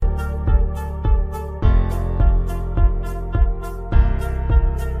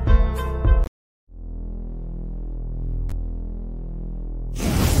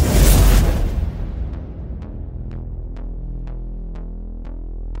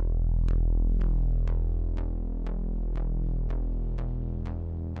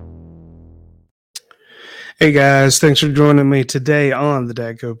Hey guys, thanks for joining me today on the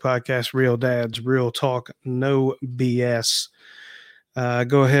Dad Code Podcast. Real dads, real talk, no BS.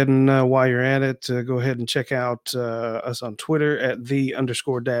 Go ahead and while you're at it, go ahead and check out us on Twitter at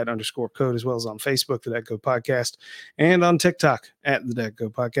 _dad_code, as well as on Facebook, the Dad Code Podcast, and on TikTok at the Dad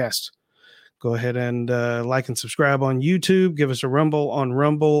Code Podcast. Go ahead and like and subscribe on YouTube. Give us a rumble on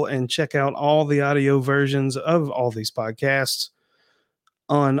Rumble, and check out all the audio versions of all these podcasts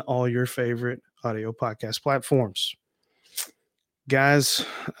on all your favorite audio podcast platforms. Guys,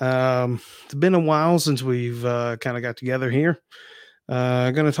 it's been a while since we've kind of got together here.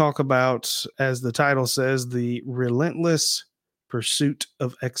 Going to talk about, as the title says, the relentless pursuit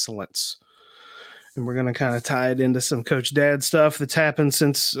of excellence. And we're going to kind of tie it into some Coach Dad stuff that's happened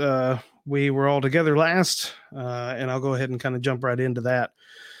since we were all together last. And I'll go ahead and kind of jump right into that.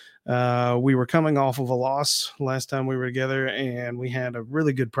 We were coming off of a loss last time we were together, and we had a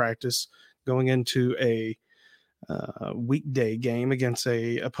really good practice going into a weekday game against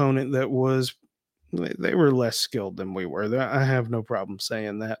a opponent that they were less skilled than we were. I have no problem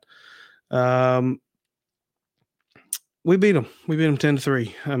saying that. We beat them. We beat them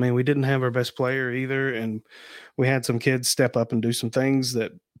 10-3. I mean, we didn't have our best player either, and we had some kids step up and do some things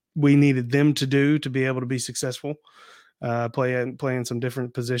that we needed them to do to be able to be successful, playing some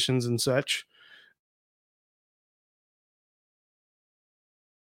different positions and such.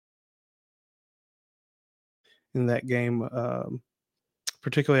 In that game,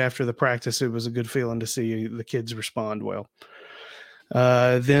 particularly after the practice, it was a good feeling to see the kids respond well.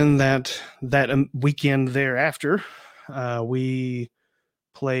 Then that weekend thereafter, we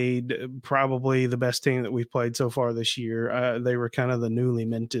played probably the best team that we've played so far this year. They were kind of the newly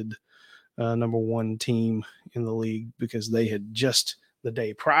minted number one team in the league, because they had just the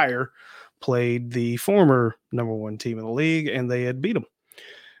day prior played the former number one team in the league, and they had beat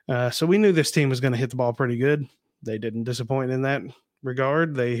them. So we knew this team was going to hit the ball pretty good. They didn't disappoint in that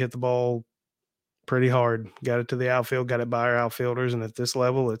regard. They hit the ball pretty hard, got it to the outfield, got it by our outfielders, and at this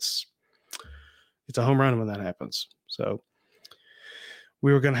level, it's a home run when that happens. So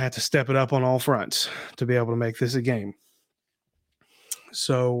we were going to have to step it up on all fronts to be able to make this a game.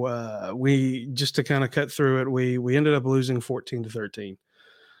 So we, just to kind of cut through it, we ended up losing 14-13.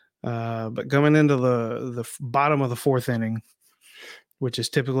 But coming into the bottom of the fourth inning, which is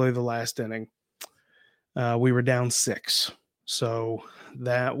typically the last inning, we were down 6. So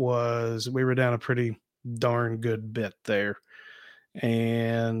we were down a pretty darn good bit there.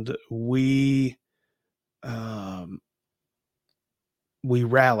 And we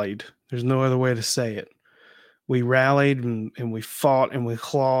rallied. There's no other way to say it. We rallied and we fought and we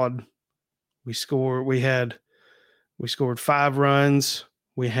clawed. We scored 5 runs.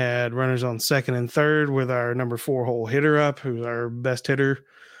 We had runners on second and third with our number 4 hole hitter up, who's our best hitter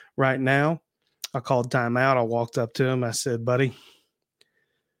right now. I called timeout. I walked up to him. I said, buddy,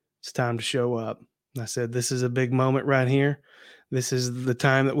 it's time to show up. I said, this is a big moment right here. This is the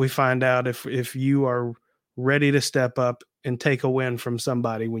time that we find out if you are ready to step up and take a win from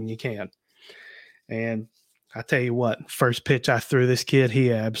somebody when you can. And I tell you what, first pitch I threw this kid,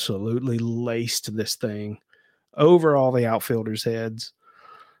 he absolutely laced this thing over all the outfielders' heads.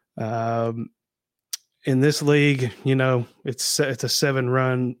 In this league, it's a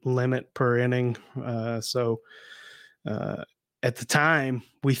 7-run limit per inning. So at the time,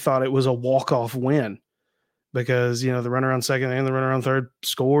 we thought it was a walk-off win because, the runner on second and the runner on third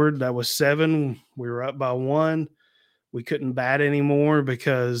scored. That was 7. We were up by 1. We couldn't bat anymore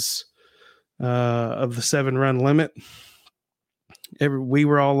because of the 7-run limit. We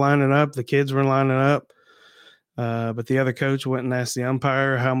were all lining up. The kids were lining up. But the other coach went and asked the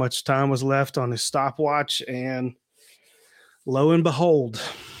umpire how much time was left on his stopwatch, and lo and behold,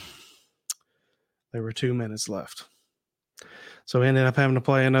 there were 2 minutes left. So we ended up having to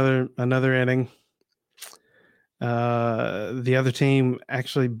play another inning. The other team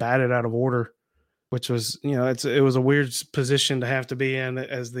actually batted out of order, which was, it was a weird position to have to be in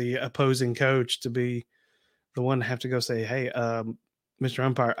as the opposing coach, to be the one to have to go say, hey, Mr.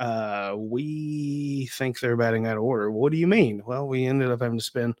 Umpire, we think they're batting out of order. What do you mean? Well, we ended up having to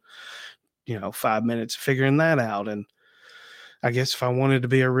spend, 5 minutes figuring that out. And I guess if I wanted to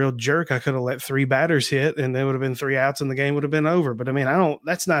be a real jerk, I could have let 3 batters hit and there would have been 3 outs and the game would have been over. But I mean,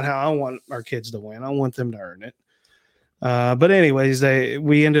 that's not how I want our kids to win. I want them to earn it. But anyways,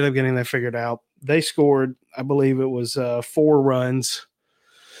 we ended up getting that figured out. They scored, I believe it was 4 runs.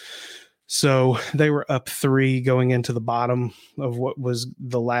 So they were up 3 going into the bottom of what was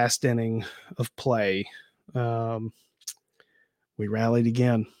the last inning of play. We rallied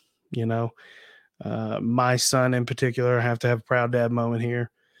again, My son in particular, I have to have a proud dad moment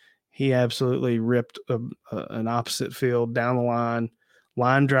here. He absolutely ripped an opposite field down the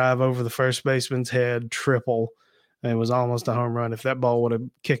line drive over the first baseman's head, triple, and it was almost a home run. If that ball would have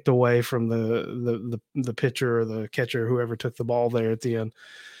kicked away from the pitcher or the catcher, whoever took the ball there at the end,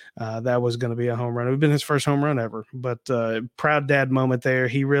 that was going to be a home run. It would have been his first home run ever. But proud dad moment there.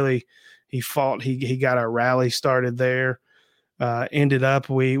 He fought. He got our rally started there. Ended up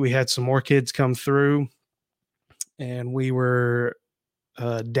we had some more kids come through, and we were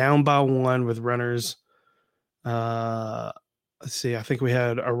down by one with runners. Let's see. I think we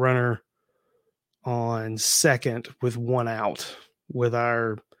had a runner on second with one out with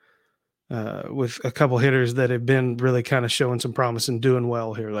our with a couple hitters that have been really kind of showing some promise and doing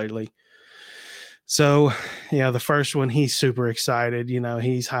well here lately. So, the first one, he's super excited.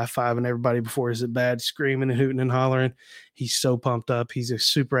 He's high-fiving everybody before his at bat, screaming and hooting and hollering. He's so pumped up. He's a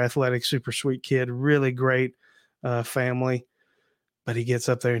super athletic, super sweet kid, really great family. But he gets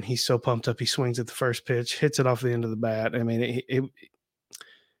up there and he's so pumped up. He swings at the first pitch, hits it off the end of the bat. I mean,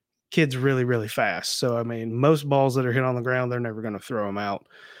 kid's really, really fast. So, I mean, most balls that are hit on the ground, they're never going to throw them out.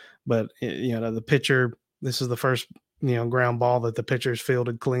 But, the pitcher, this is the first, ground ball that the pitcher's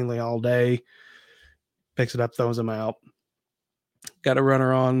fielded cleanly all day. Picks it up, throws him out. Got a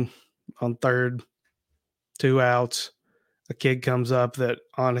runner on third, 2 outs. A kid comes up that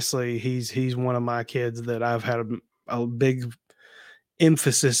honestly, he's one of my kids that I've had a big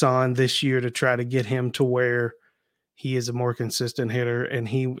emphasis on this year to try to get him to where he is a more consistent hitter. And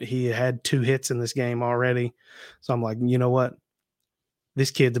he had 2 hits in this game already. So I'm like, you know what? This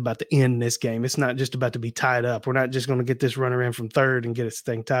kid's about to end this game. It's not just about to be tied up. We're not just going to get this runner in from third and get his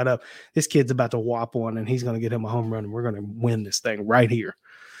thing tied up. This kid's about to whop one, and he's going to get him a home run, and we're going to win this thing right here.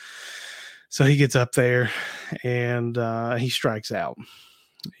 So he gets up there, and he strikes out.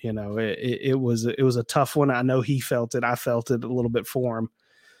 It was a tough one. I know he felt it. I felt it a little bit for him.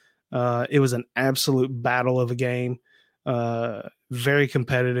 It was an absolute battle of a game. Very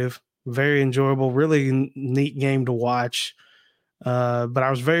competitive, very enjoyable, really neat game to watch. But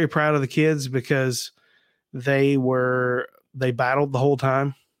I was very proud of the kids because they battled the whole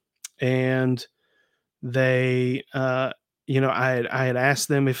time, and they, I had asked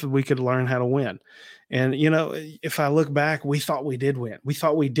them if we could learn how to win. And, if I look back, we thought we did win. We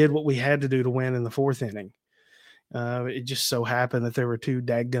thought we did what we had to do to win in the 4th inning. It just so happened that there were 2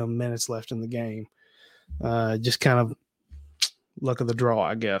 dadgum minutes left in the game. Just kind of luck of the draw,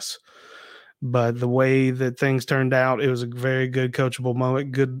 I guess. But the way that things turned out, it was a very good coachable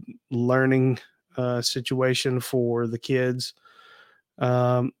moment, good learning situation for the kids.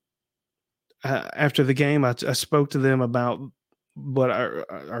 After the game, I spoke to them about what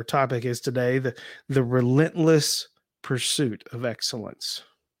our topic is today, the relentless pursuit of excellence.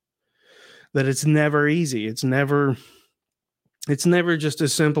 That it's never easy. It's never just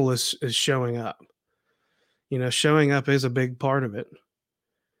as simple as showing up. Showing up is a big part of it.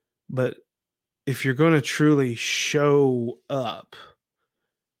 But if you're going to truly show up,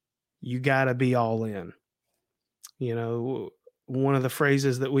 you got to be all in. One of the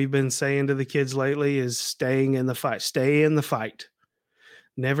phrases that we've been saying to the kids lately is staying in the fight. Stay in the fight.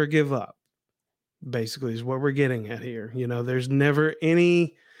 Never give up, basically, is what we're getting at here. There's never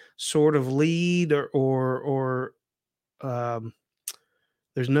any sort of lead or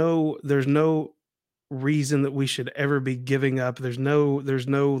there's no reason that we should ever be giving up. There's no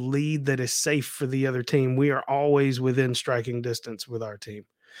lead that is safe for the other team. We are always within striking distance with our team.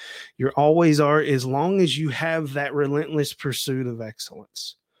 You always are, as long as you have that relentless pursuit of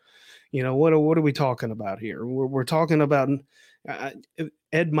excellence. What are we talking about here? We're talking about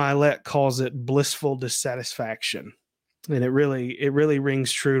Ed Milet calls it blissful dissatisfaction, and it really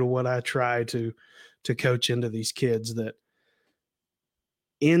rings true to what I try to coach into these kids, that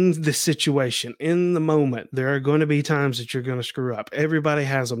in the situation, in the moment, there are going to be times that you're going to screw up. Everybody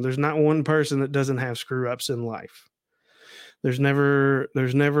has them. There's not one person that doesn't have screw ups in life. There's never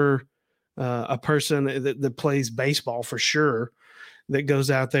a person that plays baseball for sure that goes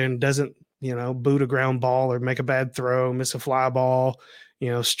out there and doesn't, boot a ground ball or make a bad throw, miss a fly ball,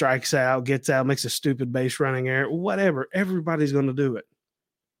 strikes out, gets out, makes a stupid base running error, whatever. Everybody's going to do it.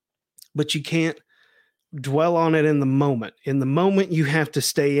 But you can't dwell on it in the moment. In the moment, you have to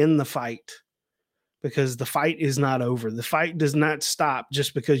stay in the fight, because the fight is not over. The fight does not stop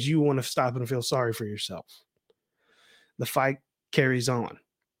just because you want to stop and feel sorry for yourself. The fight carries on.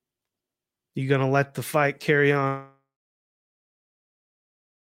 You're going to let the fight carry on.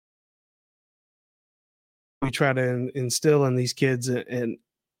 We try to instill in these kids, and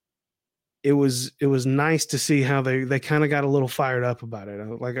it was nice to see how they kind of got a little fired up about it.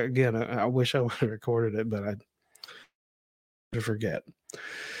 Like, again, I wish I would have recorded it, but I forget.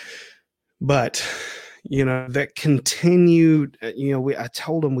 But, that continued, I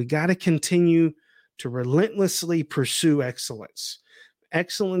told them we got to continue to relentlessly pursue excellence.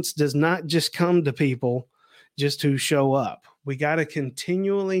 Excellence does not just come to people just who show up. We got to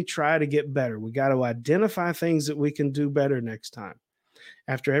continually try to get better. We got to identify things that we can do better next time.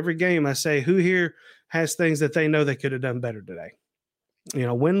 After every game, I say, who here has things that they know they could have done better today?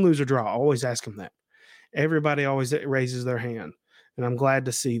 Win, lose, or draw. I always ask them that. Everybody always raises their hand. And I'm glad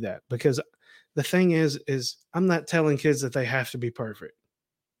to see that, because the thing is I'm not telling kids that they have to be perfect.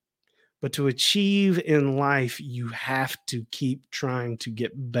 But to achieve in life, you have to keep trying to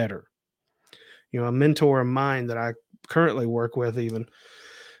get better. A mentor of mine that I currently work with, even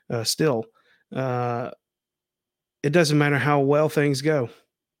still, it doesn't matter how well things go,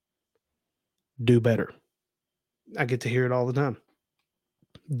 do better. I get to hear it all the time.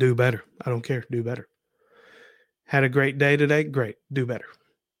 Do better. I don't care. Do better. Had a great day today? Great. Do better.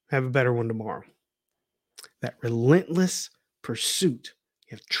 Have a better one tomorrow. That relentless pursuit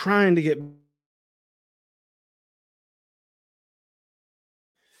of trying to get,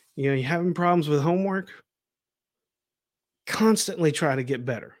 you're having problems with homework, constantly try to get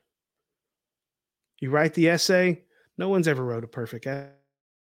better. You write the essay, no one's ever wrote a perfect essay.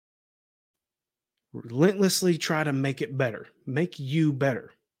 Relentlessly try to make it better, make you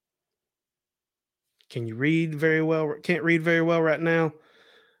better. Can you read very well? Can't read very well right now?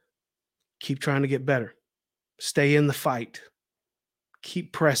 Keep trying to get better. Stay in the fight.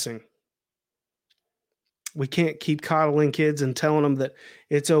 Keep pressing. We can't keep coddling kids and telling them that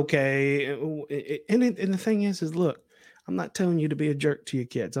it's okay. And the thing is look, I'm not telling you to be a jerk to your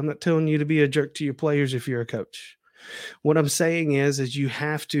kids. I'm not telling you to be a jerk to your players if you're a coach. What I'm saying is you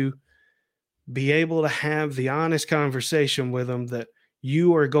have to be able to have the honest conversation with them that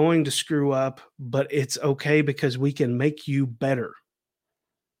you are going to screw up, but it's okay because we can make you better.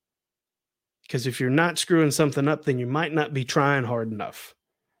 Because if you're not screwing something up, then you might not be trying hard enough.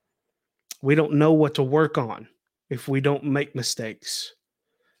 We don't know what to work on if we don't make mistakes.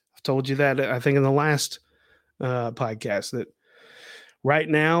 I've told you that, I think, in the last podcast, that right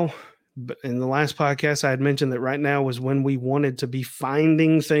now, in the last podcast, I had mentioned that right now was when we wanted to be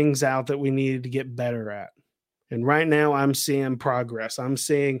finding things out that we needed to get better at. And right now I'm seeing progress. I'm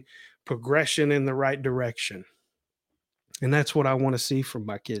seeing progression in the right direction. And that's what I want to see from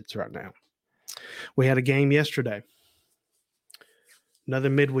my kids right now. We had a game yesterday, another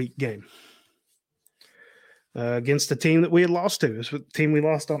midweek game against a team that we had lost to. It's a team we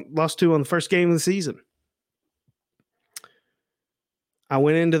lost to on the first game of the season. I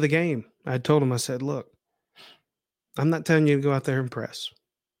went into the game. I told them, I said, look, I'm not telling you to go out there and press,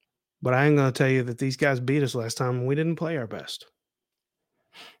 but I am going to tell you that these guys beat us last time and we didn't play our best.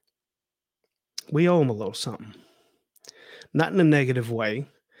 We owe them a little something. Not in a negative way,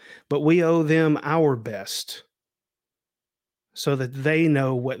 but we owe them our best so that they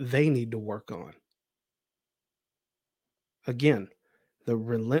know what they need to work on. Again, the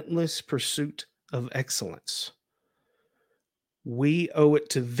relentless pursuit of excellence. We owe it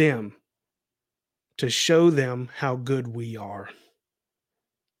to them to show them how good we are.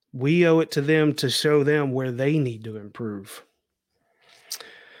 We owe it to them to show them where they need to improve.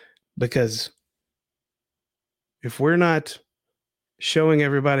 Because if we're not showing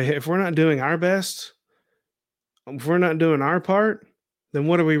everybody, if we're not doing our best, if we're not doing our part, then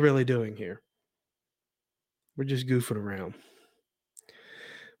what are we really doing here? We're just goofing around.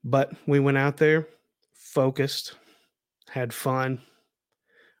 But we went out there, focused, had fun,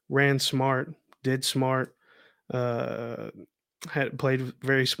 ran smart, did smart, had played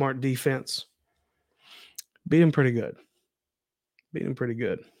very smart defense. Beat them pretty good.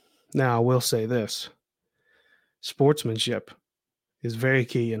 Now, I will say this. Sportsmanship is very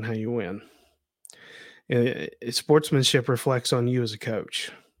key in how you win. Sportsmanship reflects on you as a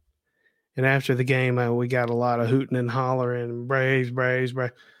coach. And after the game, we got a lot of hooting and hollering, Braves.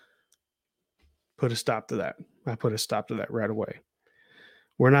 Put a stop to that. I put a stop to that right away.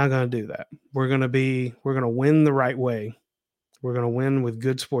 We're not going to do that. We're going to win the right way. We're going to win with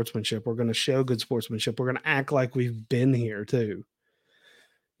good sportsmanship. We're going to show good sportsmanship. We're going to act like we've been here too.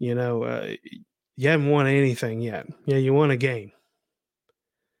 You haven't won anything yet. Yeah, you won a game.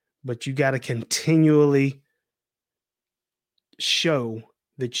 But you got to continually show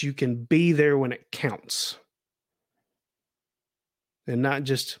that you can be there when it counts. And not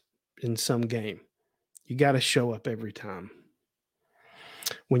just in some game. You got to show up every time.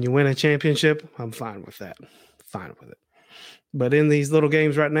 When you win a championship, I'm fine with that. Fine with it. But in these little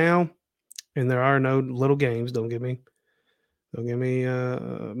games right now, and there are no little games, don't get me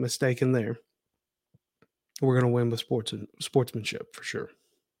mistaken there. We're going to win with sportsmanship for sure.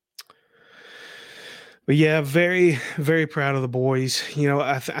 But yeah, very, very proud of the boys.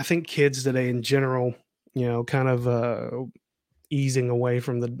 I think kids today in general, kind of easing away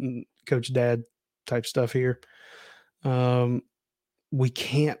from the coach dad type stuff here. Um, we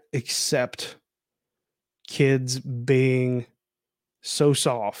can't accept kids being so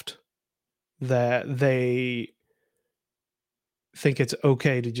soft that they think it's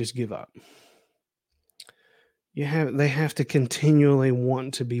okay to just give up. They have to continually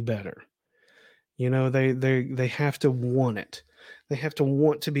want to be better. They have to want it. They have to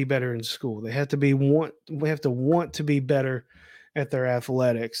want to be better in school. We have to want to be better at their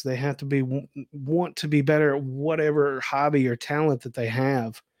athletics. They have to want to be better at whatever hobby or talent that they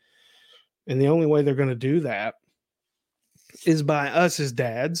have. And the only way they're going to do that is by us as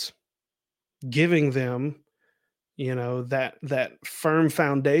dads giving them, that firm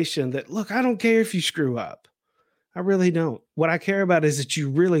foundation that, look, I don't care if you screw up. I really don't. What I care about is that you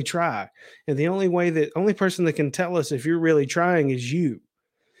really try. And the only person that can tell us if you're really trying is you.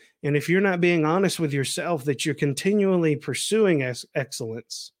 And if you're not being honest with yourself that you're continually pursuing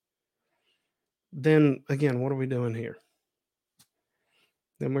excellence, then again, what are we doing here?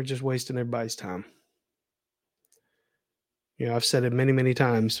 Then we're just wasting everybody's time. I've said it many, many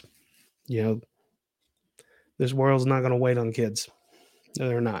times. This world's not going to wait on kids. No,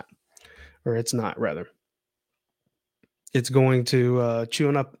 they're not. Or it's not, rather. It's going to chew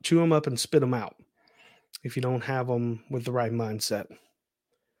them up and spit them out if you don't have them with the right mindset.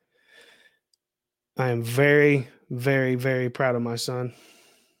 I am very, very, very proud of my son.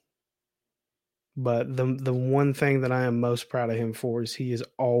 But the one thing that I am most proud of him for is he is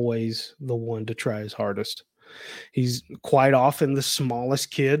always the one to try his hardest. He's quite often the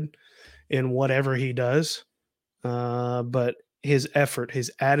smallest kid in whatever he does. But his effort,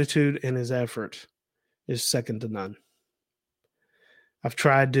 his attitude, and his effort is second to none. I've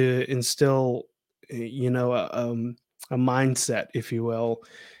tried to instill, a mindset, if you will,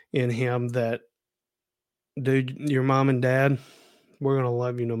 in him that, dude, your mom and dad, we're going to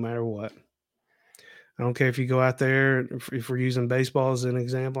love you no matter what. I don't care if you go out there, if we're using baseball as an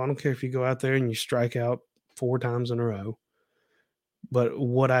example, I don't care if you go out there and you strike out 4 times in a row. But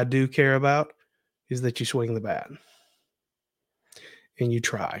what I do care about is that you swing the bat and you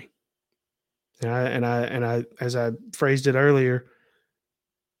try. And I, as I phrased it earlier,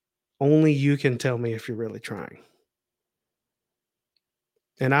 only you can tell me if you're really trying.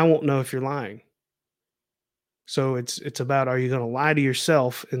 And I won't know if you're lying. So it's about, are you going to lie to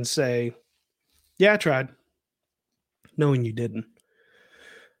yourself and say, yeah, I tried, knowing you didn't?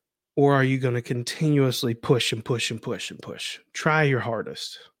 Or are you going to continuously push and push and push and push? Try your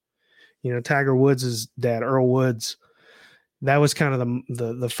hardest. Tiger Woods' dad, Earl Woods, that was kind of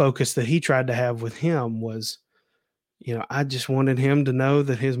the focus that he tried to have with him was, I just wanted him to know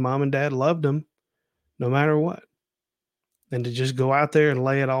that his mom and dad loved him no matter what, and to just go out there and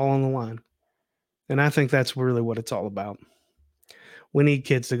lay it all on the line. And I think that's really what it's all about. We need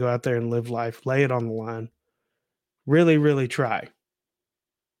kids to go out there and live life, lay it on the line, really, really try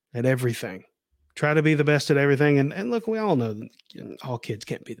at everything. Try to be the best at everything. And look, we all know that all kids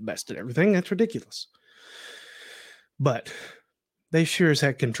can't be the best at everything. That's ridiculous. But they sure as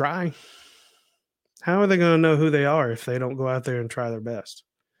heck can try. How are they going to know who they are if they don't go out there and try their best?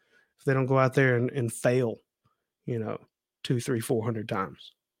 If they don't go out there and fail, 2, 3, 400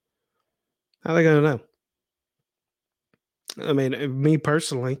 times? How are they going to know? I mean, me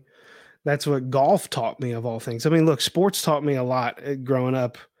personally, that's what golf taught me of all things. I mean, look, sports taught me a lot growing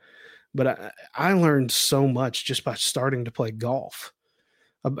up, but I learned so much just by starting to play golf.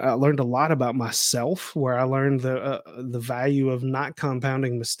 I learned a lot about myself, where I learned the value of not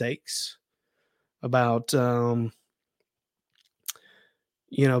compounding mistakes, about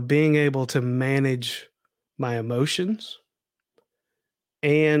being able to manage my emotions,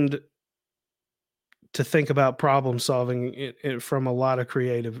 and to think about problem solving it from a lot of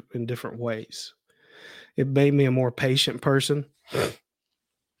creative and different ways. It made me a more patient person. And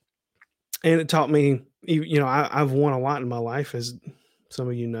it taught me, I've won a lot in my life, as some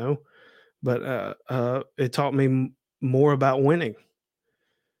of you know, but it taught me more about winning,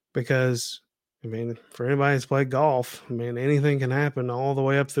 because, I mean, for anybody that's played golf, I mean, anything can happen all the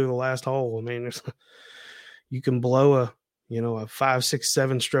way up through the last hole. I mean, you can blow a 5, 6,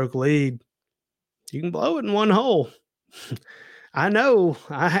 7 stroke lead. You can blow it in one hole. I know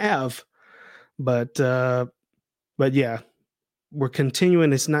I have, but yeah, we're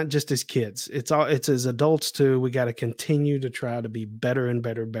continuing. It's not just as kids. It's as adults too. We got to continue to try to be better and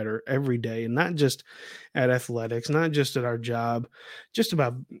better, better every day. And not just at athletics, not just at our job, just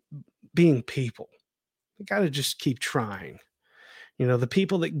about being people. We got to just keep trying. The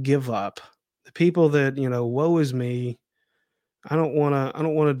people that give up, the people that, woe is me. I don't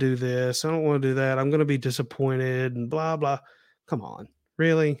want to do this. I don't want to do that. I'm going to be disappointed and blah, blah. Come on.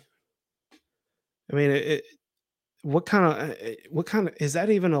 Really? I mean, what kind of, is that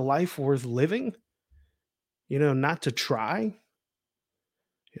even a life worth living? Not to try?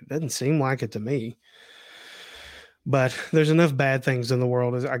 It doesn't seem like it to me. But there's enough bad things in the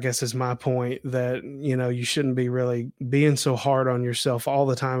world, I guess is my point, that, you shouldn't be really being so hard on yourself all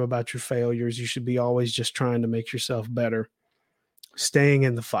the time about your failures. You should be always just trying to make yourself better, staying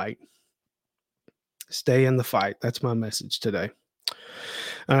in the fight. Stay in the fight. That's my message today.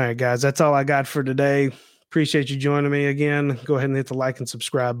 All right, guys, that's all I got for today. Appreciate you joining me again. Go ahead and hit the like and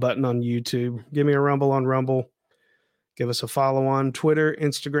subscribe button on YouTube. Give me a rumble on Rumble. Give us a follow on Twitter,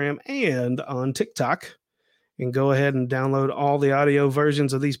 Instagram, and on TikTok. And go ahead and download all the audio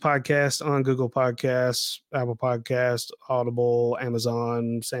versions of these podcasts on Google Podcasts, Apple Podcasts, Audible,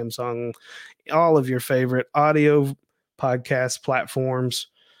 Amazon, Samsung, all of your favorite audio podcast platforms.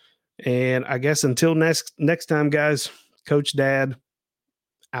 And I guess until next time, guys, Coach Dad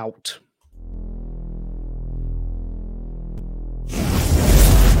out.